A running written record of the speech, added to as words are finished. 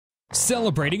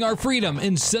Celebrating our freedom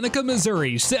in Seneca,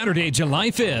 Missouri, Saturday, July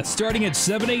 5th, starting at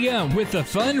 7 a.m. with the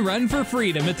fun Run for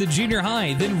Freedom at the junior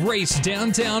high, then race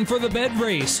downtown for the bed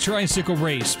race, tricycle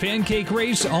race, pancake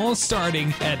race, all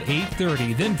starting at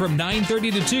 8:30. Then from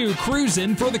 9:30 to 2,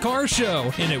 cruising for the car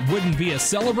show. And it wouldn't be a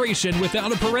celebration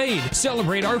without a parade.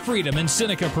 Celebrate our freedom in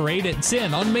Seneca Parade at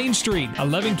 10 on Main Street.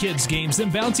 11 kids games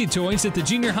and bouncy toys at the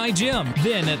junior high gym.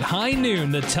 Then at high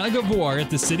noon, the tug of war at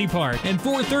the city park. And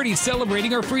 4:30,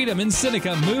 celebrating our freedom in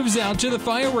Seneca moves out to the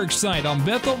fireworks site on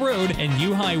Bethel Road and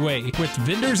U Highway with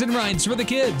vendors and rides for the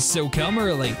kids, so come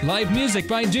early. Live music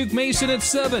by Duke Mason at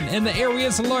 7 and the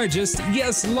area's largest,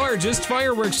 yes, largest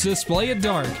fireworks display at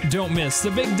dark. Don't miss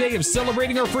the big day of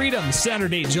celebrating our freedom,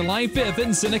 Saturday, July 5th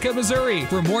in Seneca, Missouri.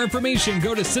 For more information,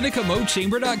 go to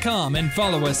SenecaMoChamber.com and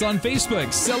follow us on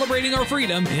Facebook, Celebrating Our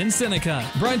Freedom in Seneca.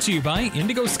 Brought to you by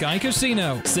Indigo Sky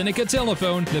Casino, Seneca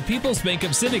Telephone, the People's Bank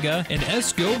of Seneca, and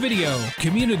Esco Video.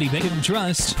 Community Bank of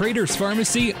Trust, Prater's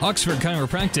Pharmacy, Oxford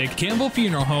Chiropractic, Campbell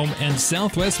Funeral Home, and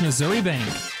Southwest Missouri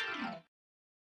Bank.